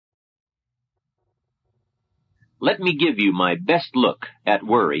Let me give you my best look at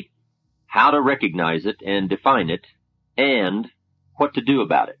worry, how to recognize it and define it, and what to do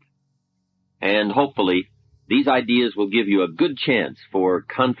about it. And hopefully, these ideas will give you a good chance for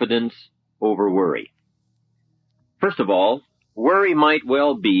confidence over worry. First of all, worry might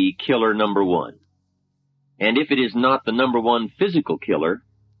well be killer number one. And if it is not the number one physical killer,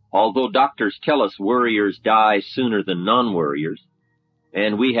 although doctors tell us worriers die sooner than non-worriers,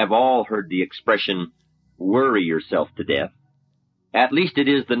 and we have all heard the expression, worry yourself to death, at least it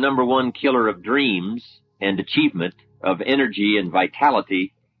is the number one killer of dreams and achievement, of energy and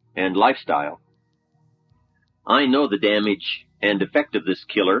vitality and lifestyle. I know the damage and effect of this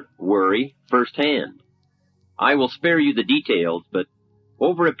killer, worry, firsthand. I will spare you the details, but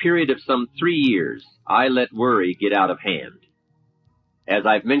over a period of some 3 years, I let worry get out of hand. As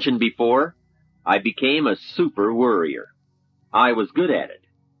I've mentioned before, I became a super worrier. I was good at it.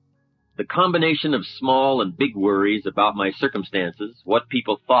 The combination of small and big worries about my circumstances, what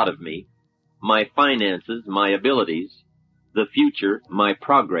people thought of me, my finances, my abilities, the future, my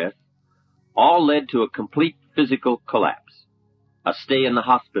progress, all led to a complete physical collapse, a stay in the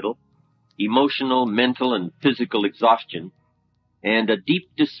hospital, emotional, mental, and physical exhaustion, and a deep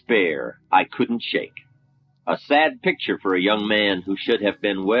despair I couldn't shake. A sad picture for a young man who should have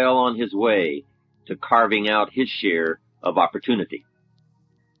been well on his way to carving out his share of opportunity.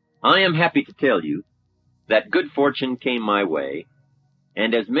 I am happy to tell you that good fortune came my way,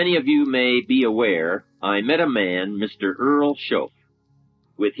 and as many of you may be aware, I met a man, Mr. Earl Schoaf,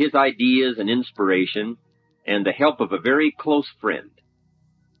 with his ideas and inspiration and the help of a very close friend.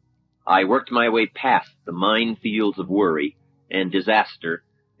 I worked my way past the minefields of worry and disaster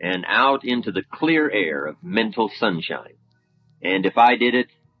and out into the clear air of mental sunshine. And if I did it,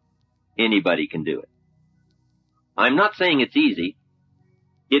 anybody can do it. I'm not saying it's easy.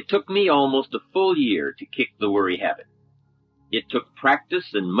 It took me almost a full year to kick the worry habit. It took practice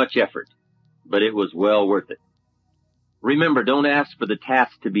and much effort, but it was well worth it. Remember, don't ask for the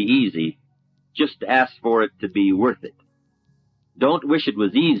task to be easy, just ask for it to be worth it. Don't wish it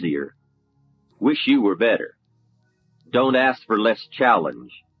was easier, wish you were better. Don't ask for less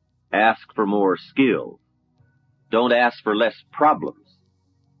challenge, ask for more skill. Don't ask for less problems,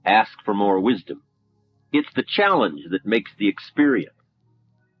 ask for more wisdom. It's the challenge that makes the experience.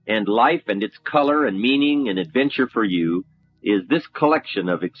 And life and its color and meaning and adventure for you is this collection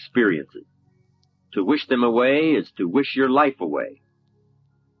of experiences. To wish them away is to wish your life away.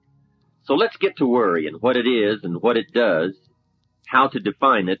 So let's get to worry and what it is and what it does, how to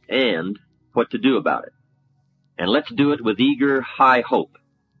define it, and what to do about it. And let's do it with eager, high hope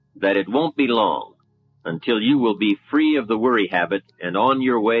that it won't be long until you will be free of the worry habit and on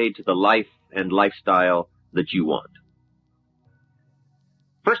your way to the life and lifestyle that you want.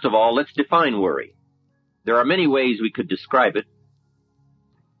 First of all, let's define worry. There are many ways we could describe it.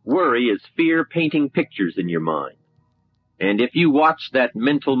 Worry is fear painting pictures in your mind. And if you watch that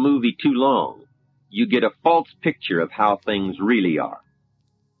mental movie too long, you get a false picture of how things really are.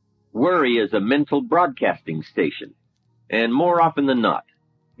 Worry is a mental broadcasting station, and more often than not,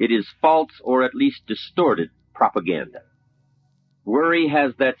 it is false or at least distorted propaganda. Worry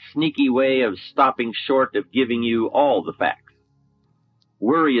has that sneaky way of stopping short of giving you all the facts.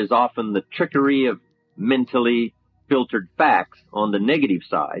 Worry is often the trickery of mentally filtered facts on the negative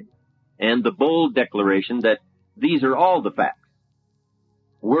side and the bold declaration that these are all the facts.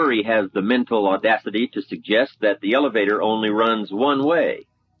 Worry has the mental audacity to suggest that the elevator only runs one way,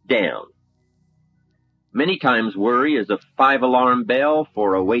 down. Many times worry is a 5-alarm bell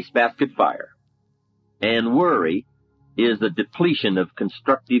for a wastebasket fire. And worry is a depletion of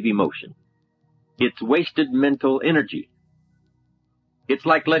constructive emotion. It's wasted mental energy. It's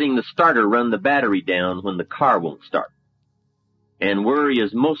like letting the starter run the battery down when the car won't start. And worry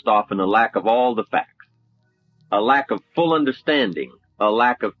is most often a lack of all the facts, a lack of full understanding, a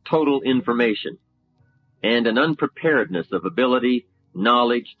lack of total information, and an unpreparedness of ability,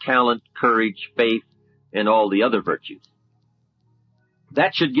 knowledge, talent, courage, faith, and all the other virtues.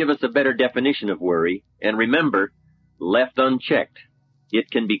 That should give us a better definition of worry, and remember, left unchecked,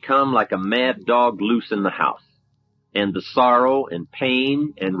 it can become like a mad dog loose in the house. And the sorrow and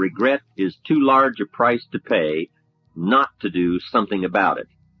pain and regret is too large a price to pay not to do something about it,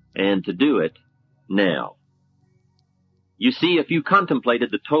 and to do it now. You see, if you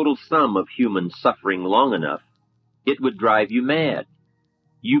contemplated the total sum of human suffering long enough, it would drive you mad.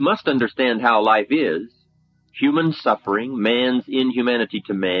 You must understand how life is. Human suffering, man's inhumanity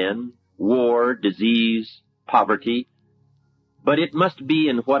to man, war, disease, poverty. But it must be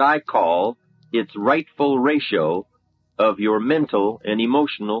in what I call its rightful ratio of your mental and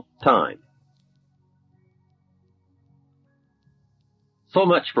emotional time. So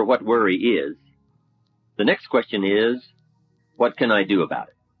much for what worry is. The next question is, what can I do about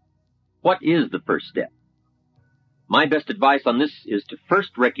it? What is the first step? My best advice on this is to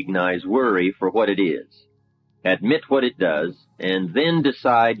first recognize worry for what it is, admit what it does, and then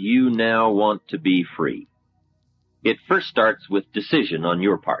decide you now want to be free. It first starts with decision on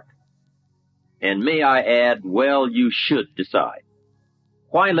your part. And may I add, well, you should decide.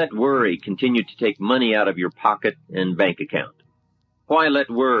 Why let worry continue to take money out of your pocket and bank account? Why let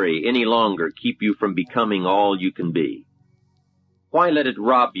worry any longer keep you from becoming all you can be? Why let it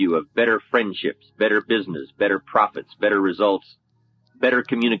rob you of better friendships, better business, better profits, better results, better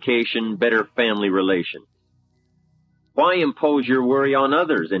communication, better family relations? Why impose your worry on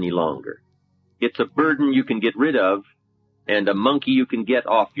others any longer? It's a burden you can get rid of and a monkey you can get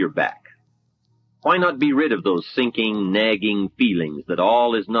off your back. Why not be rid of those sinking, nagging feelings that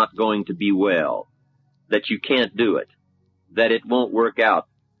all is not going to be well, that you can't do it, that it won't work out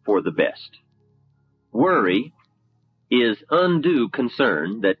for the best? Worry is undue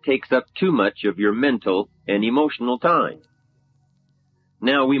concern that takes up too much of your mental and emotional time.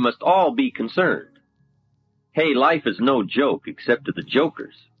 Now, we must all be concerned. Hey, life is no joke except to the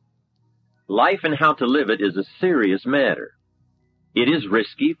jokers. Life and how to live it is a serious matter. It is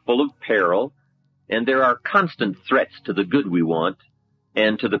risky, full of peril, and there are constant threats to the good we want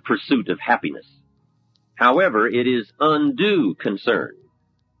and to the pursuit of happiness. However, it is undue concern,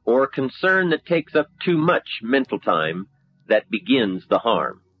 or concern that takes up too much mental time, that begins the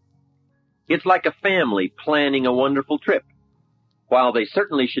harm. It's like a family planning a wonderful trip. While they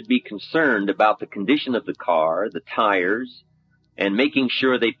certainly should be concerned about the condition of the car, the tires, and making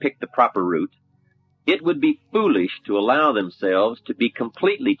sure they pick the proper route, it would be foolish to allow themselves to be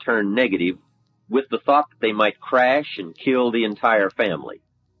completely turned negative with the thought that they might crash and kill the entire family.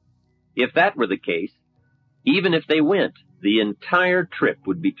 If that were the case, even if they went, the entire trip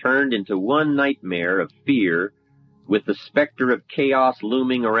would be turned into one nightmare of fear with the specter of chaos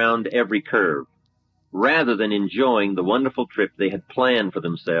looming around every curve, rather than enjoying the wonderful trip they had planned for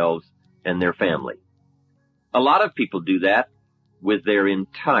themselves and their family. A lot of people do that with their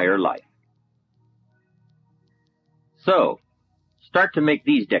entire life. So, start to make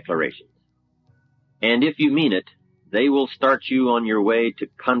these declarations. And if you mean it, they will start you on your way to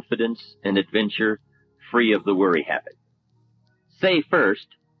confidence and adventure free of the worry habit. Say first,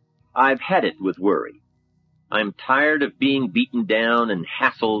 I've had it with worry. I'm tired of being beaten down and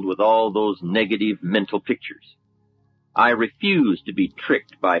hassled with all those negative mental pictures. I refuse to be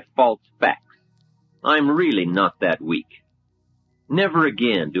tricked by false facts. I'm really not that weak. Never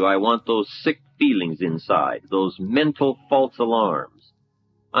again do I want those sick feelings inside, those mental false alarms.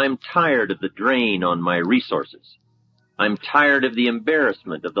 I'm tired of the drain on my resources. I'm tired of the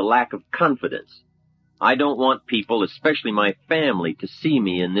embarrassment of the lack of confidence. I don't want people, especially my family, to see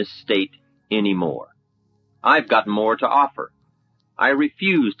me in this state anymore. I've got more to offer. I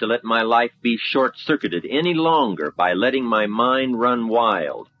refuse to let my life be short-circuited any longer by letting my mind run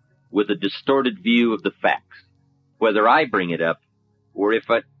wild with a distorted view of the facts, whether I bring it up or if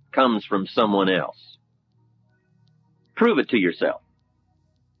it comes from someone else. Prove it to yourself.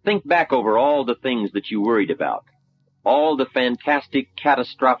 Think back over all the things that you worried about, all the fantastic,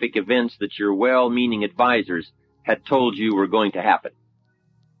 catastrophic events that your well-meaning advisors had told you were going to happen.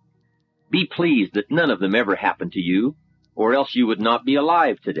 Be pleased that none of them ever happened to you, or else you would not be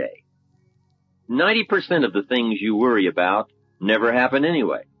alive today. 90% of the things you worry about never happen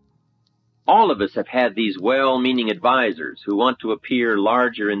anyway. All of us have had these well-meaning advisors who want to appear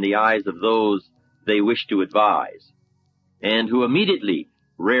larger in the eyes of those they wish to advise, and who immediately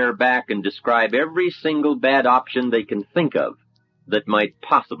rear back and describe every single bad option they can think of that might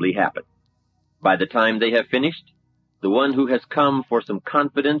possibly happen. By the time they have finished, the one who has come for some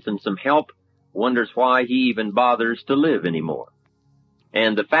confidence and some help wonders why he even bothers to live anymore.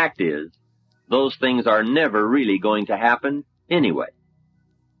 And the fact is, those things are never really going to happen anyway.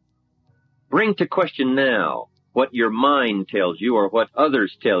 Bring to question now what your mind tells you or what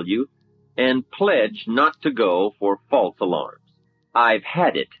others tell you, and pledge not to go for false alarms. I've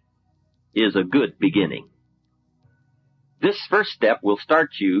had it is a good beginning. This first step will start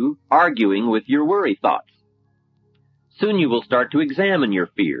you arguing with your worry thoughts. Soon you will start to examine your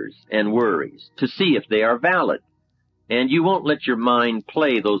fears and worries to see if they are valid, and you won't let your mind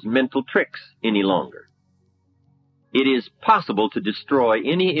play those mental tricks any longer. It is possible to destroy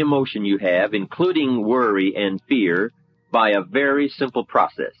any emotion you have, including worry and fear, by a very simple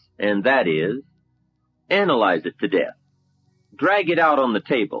process, and that is, analyze it to death. Drag it out on the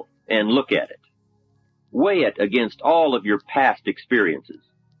table and look at it. Weigh it against all of your past experiences.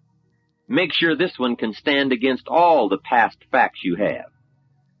 Make sure this one can stand against all the past facts you have.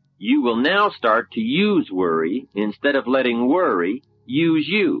 You will now start to use worry instead of letting worry use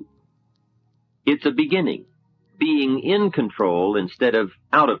you. It's a beginning, being in control instead of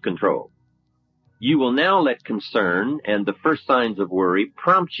out of control. You will now let concern and the first signs of worry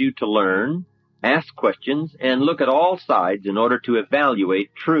prompt you to learn, ask questions, and look at all sides in order to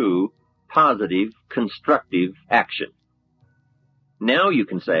evaluate true, positive, constructive action. Now you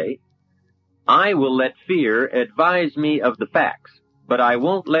can say, I will let fear advise me of the facts, but I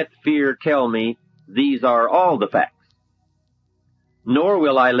won't let fear tell me these are all the facts. Nor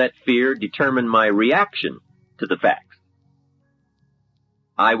will I let fear determine my reaction to the facts.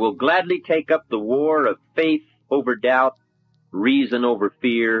 I will gladly take up the war of faith over doubt, reason over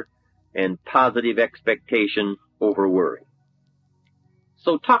fear, and positive expectation over worry.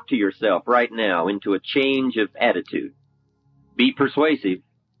 So talk to yourself right now into a change of attitude. Be persuasive.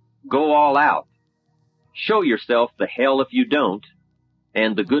 Go all out. Show yourself the hell if you don't,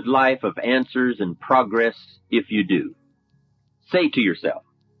 and the good life of answers and progress if you do. Say to yourself,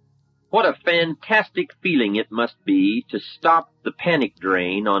 what a fantastic feeling it must be to stop the panic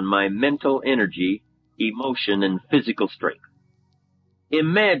drain on my mental energy, emotion, and physical strength.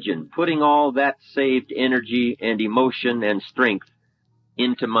 Imagine putting all that saved energy and emotion and strength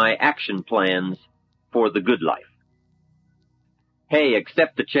into my action plans for the good life. Hey,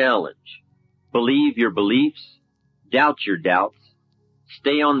 accept the challenge. Believe your beliefs, doubt your doubts,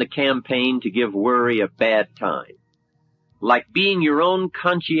 stay on the campaign to give worry a bad time. Like being your own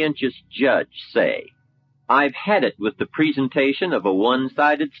conscientious judge, say, I've had it with the presentation of a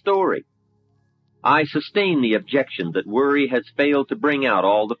one-sided story. I sustain the objection that worry has failed to bring out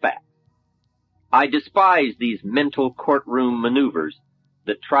all the facts. I despise these mental courtroom maneuvers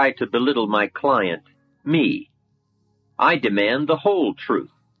that try to belittle my client, me. I demand the whole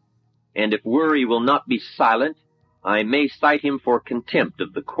truth, and if worry will not be silent, I may cite him for contempt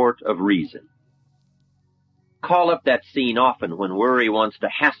of the court of reason. Call up that scene often when worry wants to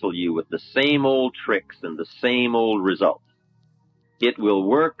hassle you with the same old tricks and the same old results. It will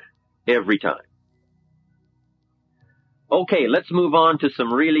work every time. Okay, let's move on to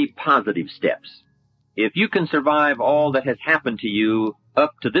some really positive steps. If you can survive all that has happened to you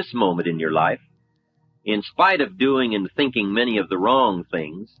up to this moment in your life, in spite of doing and thinking many of the wrong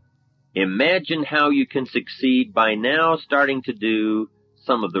things, imagine how you can succeed by now starting to do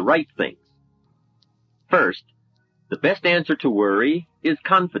some of the right things. First, the best answer to worry is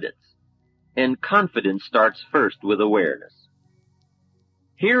confidence, and confidence starts first with awareness.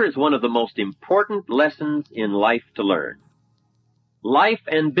 Here is one of the most important lessons in life to learn. Life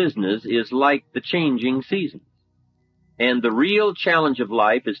and business is like the changing seasons, and the real challenge of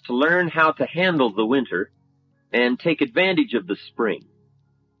life is to learn how to handle the winter and take advantage of the spring.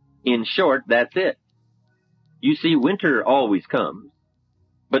 In short, that's it. You see, winter always comes,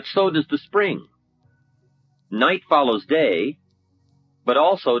 but so does the spring. Night follows day, but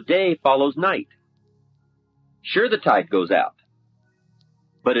also day follows night. Sure, the tide goes out,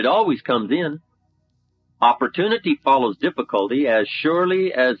 but it always comes in. Opportunity follows difficulty as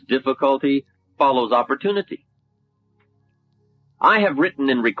surely as difficulty follows opportunity. I have written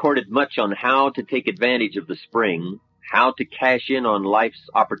and recorded much on how to take advantage of the spring, how to cash in on life's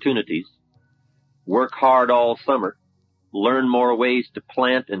opportunities, work hard all summer, learn more ways to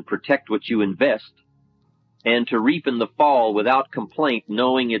plant and protect what you invest, and to reap in the fall without complaint,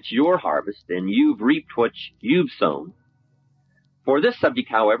 knowing it's your harvest and you've reaped what you've sown. For this subject,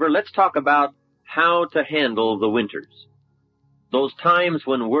 however, let's talk about how to handle the winters, those times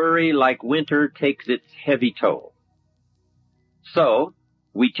when worry, like winter, takes its heavy toll. So,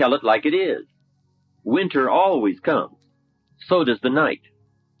 we tell it like it is. Winter always comes. So does the night.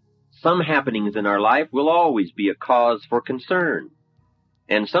 Some happenings in our life will always be a cause for concern,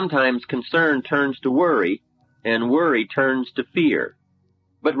 and sometimes concern turns to worry, and worry turns to fear.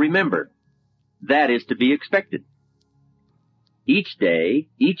 But remember, that is to be expected. Each day,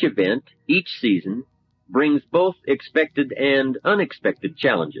 each event, each season brings both expected and unexpected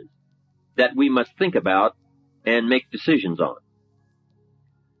challenges that we must think about and make decisions on.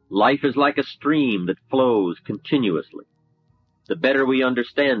 Life is like a stream that flows continuously. The better we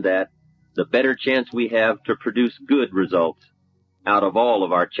understand that, the better chance we have to produce good results out of all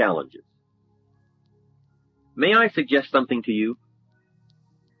of our challenges. May I suggest something to you?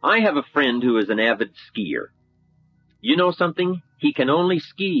 I have a friend who is an avid skier. You know something? He can only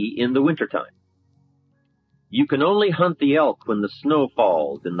ski in the wintertime. You can only hunt the elk when the snow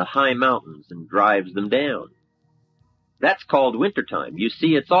falls in the high mountains and drives them down. That's called wintertime. You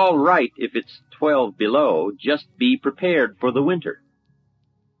see, it's all right if it's 12 below. Just be prepared for the winter.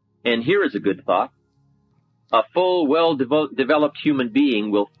 And here is a good thought. A full, well-developed human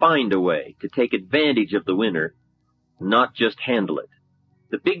being will find a way to take advantage of the winter, not just handle it.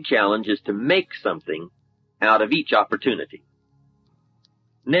 The big challenge is to make something out of each opportunity.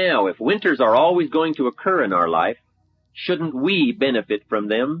 Now, if winters are always going to occur in our life, shouldn't we benefit from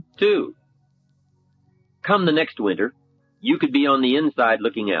them too? Come the next winter, you could be on the inside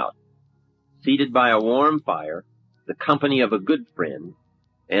looking out, seated by a warm fire, the company of a good friend,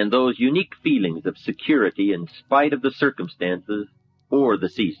 and those unique feelings of security in spite of the circumstances or the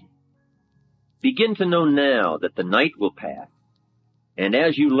season. Begin to know now that the night will pass, and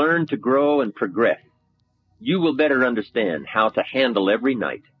as you learn to grow and progress, you will better understand how to handle every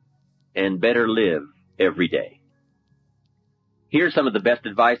night and better live every day. Here's some of the best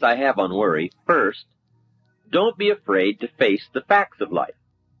advice I have on worry. First, don't be afraid to face the facts of life.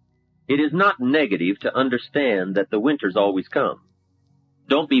 It is not negative to understand that the winters always come.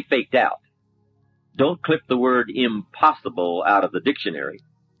 Don't be faked out. Don't clip the word impossible out of the dictionary.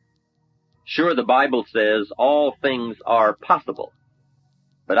 Sure, the Bible says all things are possible,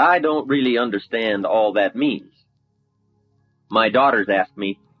 but I don't really understand all that means. My daughters ask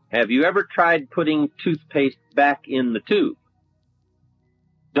me, have you ever tried putting toothpaste back in the tube?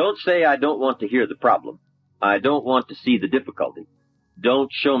 Don't say I don't want to hear the problem. I don't want to see the difficulty.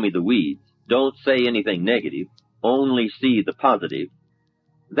 Don't show me the weeds. Don't say anything negative. Only see the positive.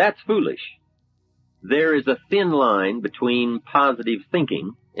 That's foolish. There is a thin line between positive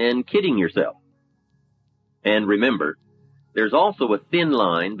thinking and kidding yourself. And remember, there's also a thin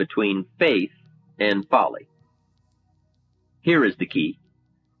line between faith and folly. Here is the key.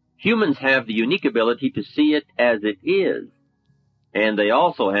 Humans have the unique ability to see it as it is, and they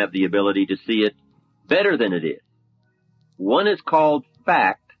also have the ability to see it better than it is. One is called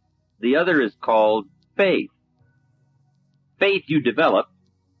fact, the other is called faith. Faith you develop,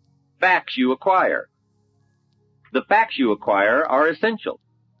 facts you acquire. The facts you acquire are essential.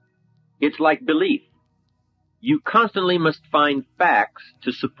 It's like belief. You constantly must find facts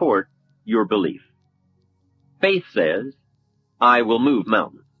to support your belief. Faith says, I will move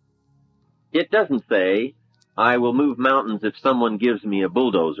mountains. It doesn't say, I will move mountains if someone gives me a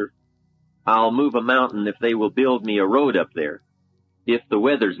bulldozer. I'll move a mountain if they will build me a road up there, if the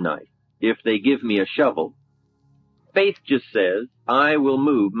weather's nice, if they give me a shovel. Faith just says, I will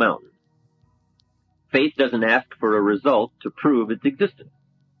move mountains. Faith doesn't ask for a result to prove its existence.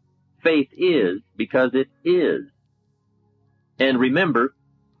 Faith is because it is. And remember,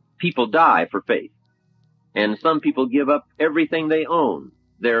 people die for faith. And some people give up everything they own,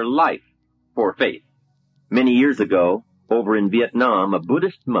 their life, for faith. Many years ago, over in Vietnam, a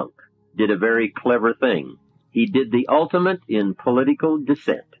Buddhist monk did a very clever thing. He did the ultimate in political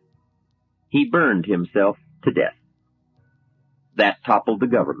dissent. He burned himself to death. That toppled the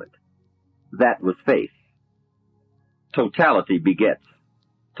government. That was faith. Totality begets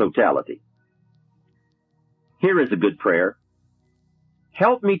totality. Here is a good prayer.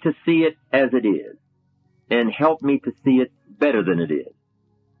 Help me to see it as it is, and help me to see it better than it is,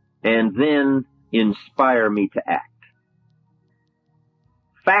 and then inspire me to act.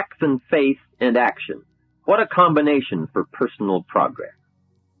 Facts and faith and action. What a combination for personal progress.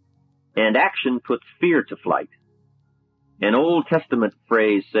 And action puts fear to flight. An Old Testament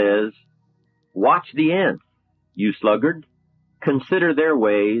phrase says, watch the ants, you sluggard. Consider their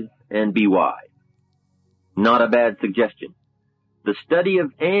ways and be wise. Not a bad suggestion. The study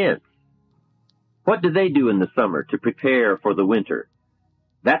of ants. What do they do in the summer to prepare for the winter?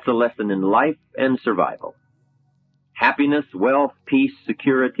 That's a lesson in life and survival. Happiness, wealth, peace,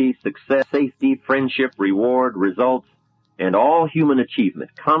 security, success, safety, friendship, reward, results, and all human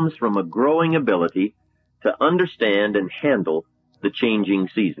achievement comes from a growing ability to understand and handle the changing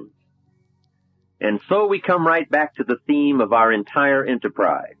seasons. And so we come right back to the theme of our entire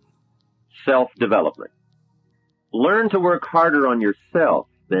enterprise, self-development. Learn to work harder on yourself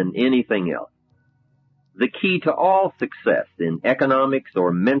than anything else. The key to all success in economics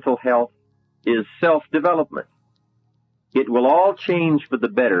or mental health is self-development. It will all change for the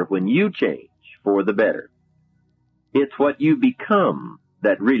better when you change for the better. It's what you become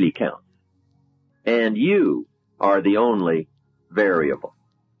that really counts. And you are the only variable.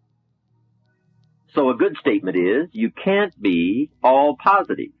 So a good statement is, you can't be all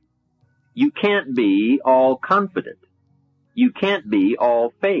positive. You can't be all confident. You can't be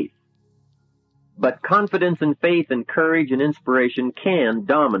all faith. But confidence and faith and courage and inspiration can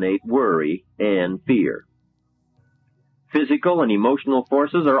dominate worry and fear. Physical and emotional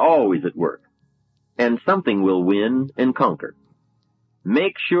forces are always at work, and something will win and conquer.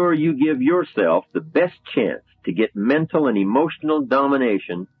 Make sure you give yourself the best chance to get mental and emotional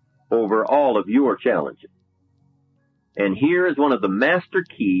domination over all of your challenges. And here is one of the master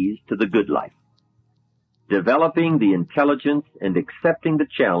keys to the good life: developing the intelligence and accepting the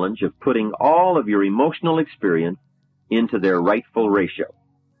challenge of putting all of your emotional experience into their rightful ratio.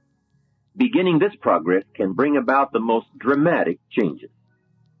 Beginning this progress can bring about the most dramatic changes.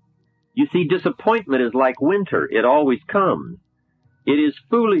 You see, disappointment is like winter. It always comes. It is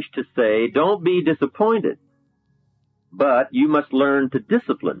foolish to say, don't be disappointed. But you must learn to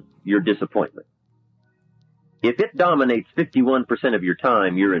discipline your disappointment. If it dominates 51% of your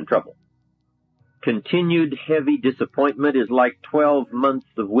time, you're in trouble. Continued heavy disappointment is like 12 months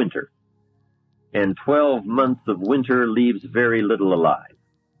of winter. And 12 months of winter leaves very little alive.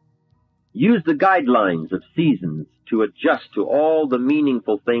 Use the guidelines of seasons to adjust to all the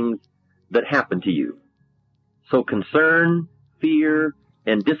meaningful things that happen to you. So concern, fear,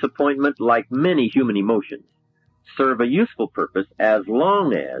 and disappointment, like many human emotions, serve a useful purpose as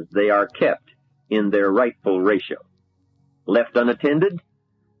long as they are kept in their rightful ratio. Left unattended,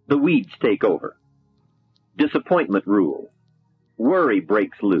 the weeds take over. Disappointment rules. Worry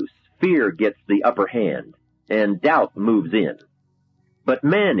breaks loose. Fear gets the upper hand, and doubt moves in. But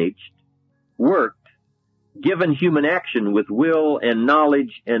managed, worked, given human action with will and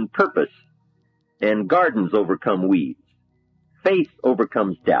knowledge and purpose, and gardens overcome weeds. Faith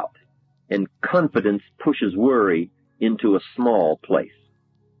overcomes doubt, and confidence pushes worry into a small place.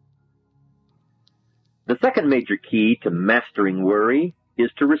 The second major key to mastering worry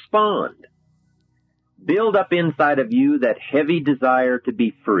is to respond. Build up inside of you that heavy desire to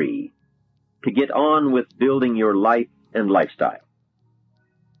be free, to get on with building your life and lifestyle.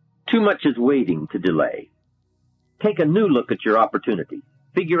 Too much is waiting to delay. Take a new look at your opportunities.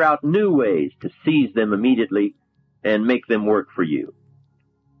 Figure out new ways to seize them immediately and make them work for you.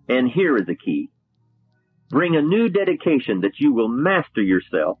 And here is the key. Bring a new dedication that you will master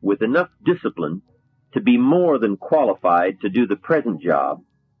yourself with enough discipline to be more than qualified to do the present job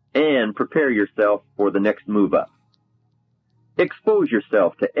and prepare yourself for the next move up. Expose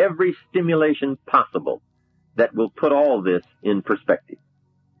yourself to every stimulation possible that will put all this in perspective.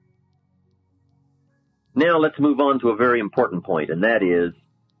 Now let's move on to a very important point, and that is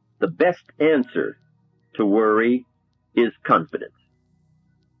the best answer to worry is confidence.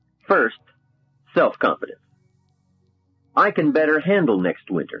 First, self-confidence. I can better handle next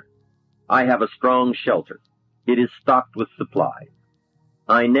winter. I have a strong shelter. It is stocked with supplies.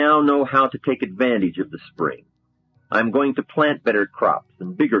 I now know how to take advantage of the spring. I'm going to plant better crops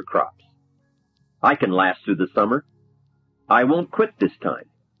and bigger crops. I can last through the summer. I won't quit this time.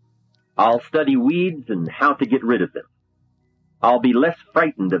 I'll study weeds and how to get rid of them. I'll be less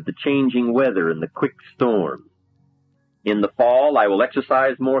frightened of the changing weather and the quick storms. In the fall, I will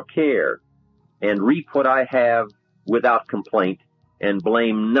exercise more care and reap what I have without complaint and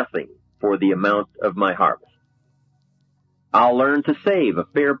blame nothing for the amount of my harvest. I'll learn to save a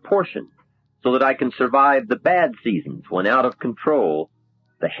fair portion so that I can survive the bad seasons when out of control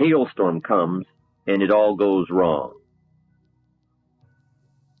the hailstorm comes and it all goes wrong.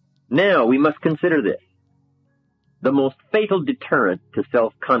 Now we must consider this. The most fatal deterrent to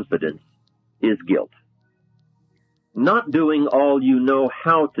self-confidence is guilt. Not doing all you know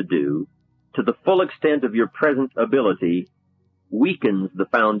how to do to the full extent of your present ability weakens the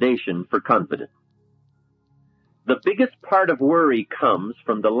foundation for confidence. The biggest part of worry comes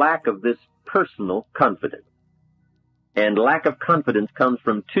from the lack of this personal confidence. And lack of confidence comes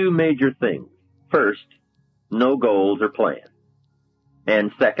from two major things. First, no goals or plans.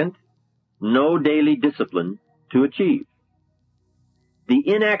 And second, no daily discipline to achieve. The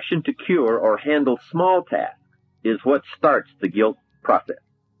inaction to cure or handle small tasks is what starts the guilt process.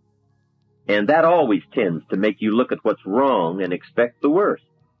 And that always tends to make you look at what's wrong and expect the worst.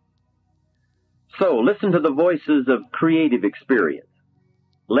 So listen to the voices of creative experience.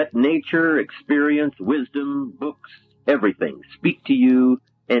 Let nature, experience, wisdom, books, everything speak to you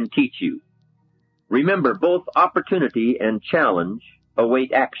and teach you. Remember, both opportunity and challenge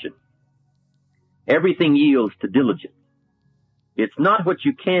await action. Everything yields to diligence. It's not what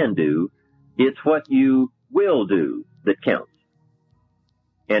you can do, it's what you will do that counts.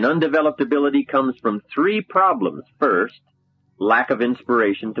 And undeveloped ability comes from three problems. First, lack of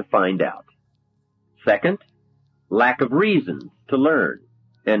inspiration to find out. Second, lack of reasons to learn.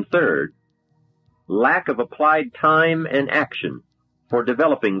 And third, lack of applied time and action for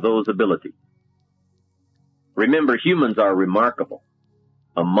developing those abilities. Remember, humans are remarkable,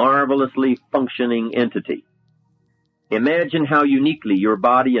 a marvelously functioning entity. Imagine how uniquely your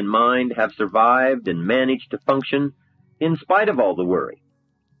body and mind have survived and managed to function in spite of all the worry.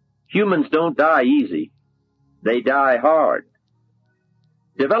 Humans don't die easy. They die hard.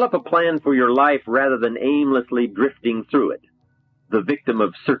 Develop a plan for your life rather than aimlessly drifting through it, the victim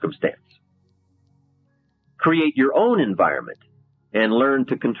of circumstance. Create your own environment and learn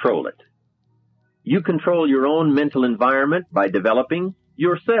to control it. You control your own mental environment by developing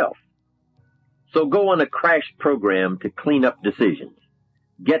yourself. So go on a crash program to clean up decisions,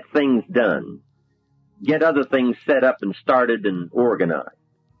 get things done, get other things set up and started and organized.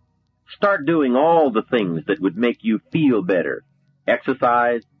 Start doing all the things that would make you feel better.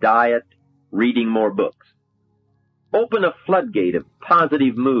 Exercise, diet, reading more books. Open a floodgate of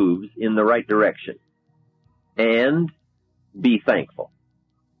positive moves in the right direction. And be thankful.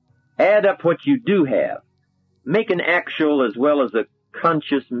 Add up what you do have. Make an actual as well as a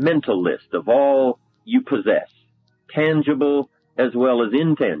conscious mental list of all you possess, tangible as well as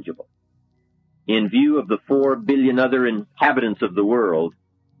intangible. In view of the 4 billion other inhabitants of the world,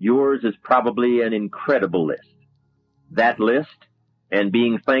 yours is probably an incredible list. That list and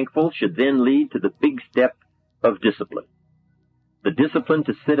being thankful should then lead to the big step of discipline. The discipline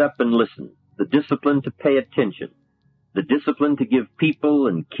to sit up and listen, the discipline to pay attention, the discipline to give people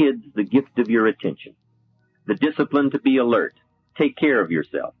and kids the gift of your attention, the discipline to be alert, take care of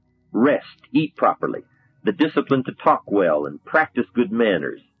yourself, rest, eat properly, the discipline to talk well and practice good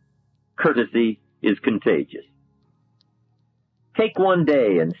manners. Courtesy is contagious. Take one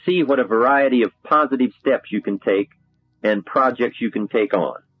day and see what a variety of positive steps you can take and projects you can take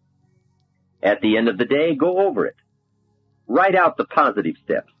on. At the end of the day, go over it. Write out the positive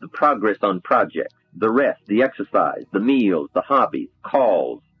steps, the progress on projects, the rest, the exercise, the meals, the hobbies,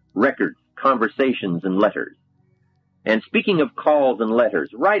 calls, records, conversations, and letters. And speaking of calls and letters,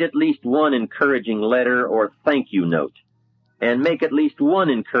 write at least one encouraging letter or thank you note, and make at least one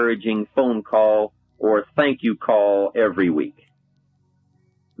encouraging phone call or thank you call every week.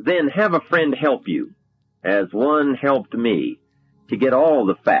 Then have a friend help you, as one helped me, to get all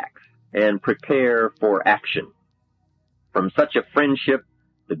the facts and prepare for action. From such a friendship,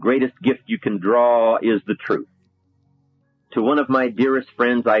 the greatest gift you can draw is the truth. To one of my dearest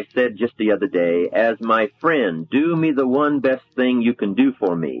friends I said just the other day, as my friend, do me the one best thing you can do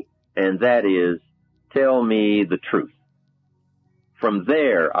for me, and that is, tell me the truth. From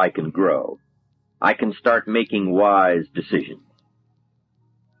there I can grow. I can start making wise decisions.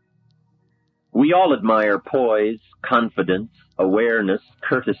 We all admire poise, confidence, awareness,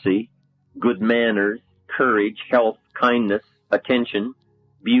 courtesy, good manners, courage, health, kindness, attention,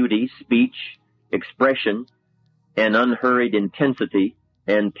 beauty, speech, expression, and unhurried intensity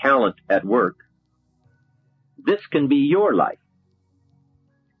and talent at work. This can be your life.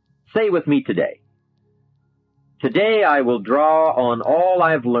 Say with me today, today I will draw on all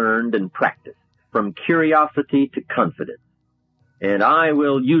I've learned and practiced, from curiosity to confidence, and I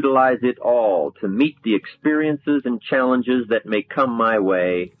will utilize it all to meet the experiences and challenges that may come my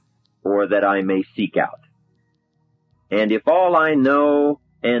way or that I may seek out. And if all I know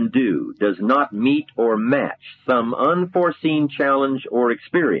and do does not meet or match some unforeseen challenge or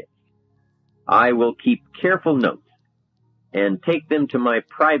experience, I will keep careful notes and take them to my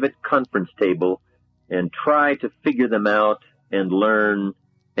private conference table and try to figure them out and learn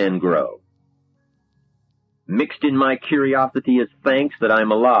and grow. Mixed in my curiosity is thanks that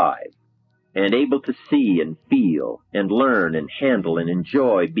I'm alive and able to see and feel and learn and handle and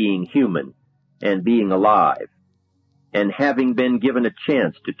enjoy being human and being alive, and having been given a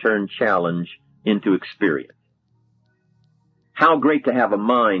chance to turn challenge into experience. How great to have a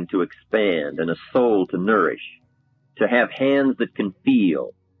mind to expand and a soul to nourish, to have hands that can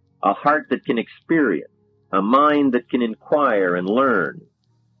feel, a heart that can experience, a mind that can inquire and learn,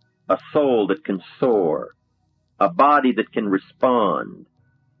 a soul that can soar, a body that can respond,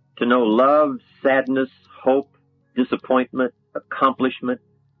 to know love, sadness, hope, disappointment, accomplishment,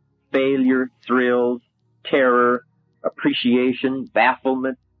 failure, thrills, terror, appreciation,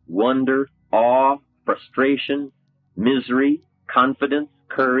 bafflement, wonder, awe, frustration, misery, confidence,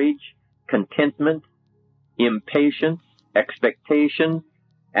 courage, contentment, impatience, expectation,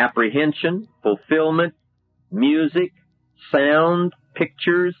 apprehension, fulfillment, music, sound,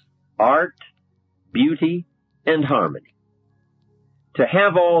 pictures, art, beauty, and harmony. To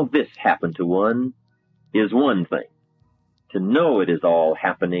have all this happen to one is one thing. To know it is all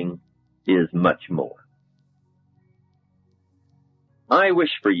happening is much more. I wish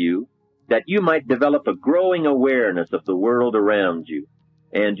for you that you might develop a growing awareness of the world around you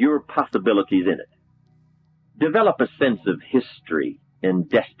and your possibilities in it. Develop a sense of history and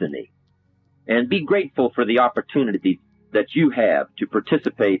destiny, and be grateful for the opportunity that you have to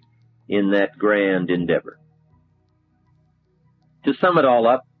participate in that grand endeavor. To sum it all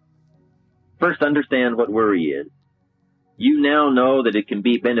up, first understand what worry is. You now know that it can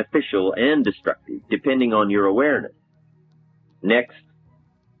be beneficial and destructive, depending on your awareness. Next,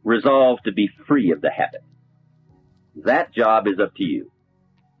 resolve to be free of the habit. That job is up to you,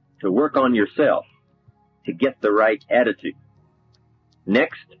 to work on yourself, to get the right attitude.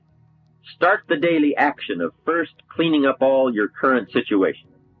 Next, start the daily action of first cleaning up all your current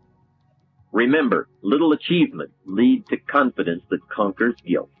situations. Remember, little achievement leads to confidence that conquers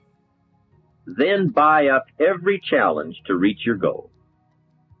guilt. Then buy up every challenge to reach your goal.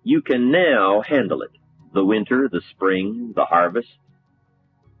 You can now handle it, the winter, the spring, the harvest.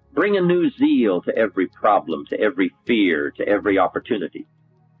 Bring a new zeal to every problem, to every fear, to every opportunity.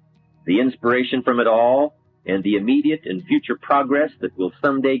 The inspiration from it all and the immediate and future progress that will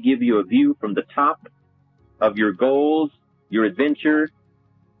someday give you a view from the top of your goals, your adventure,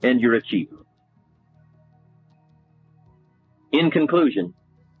 and your achievement. In conclusion,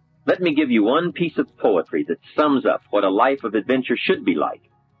 let me give you one piece of poetry that sums up what a life of adventure should be like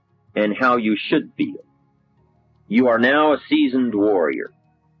and how you should feel. You are now a seasoned warrior.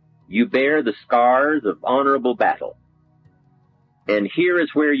 You bear the scars of honorable battle. And here is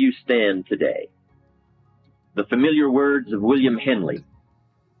where you stand today. The familiar words of William Henley,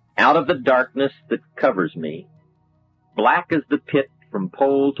 "Out of the darkness that covers me, black as the pit from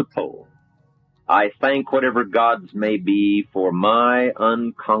pole to pole, I thank whatever gods may be for my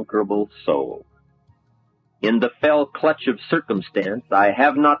unconquerable soul. In the fell clutch of circumstance I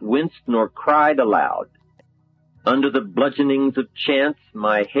have not winced nor cried aloud. Under the bludgeonings of chance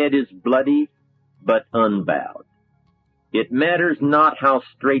my head is bloody but unbowed. It matters not how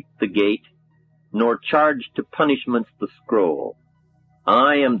strait the gate, nor charged to punishments the scroll.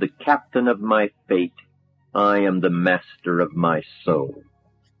 I am the captain of my fate. I am the master of my soul."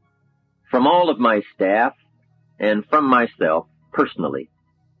 From all of my staff and from myself personally,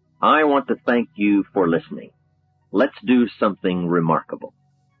 I want to thank you for listening. Let's do something remarkable.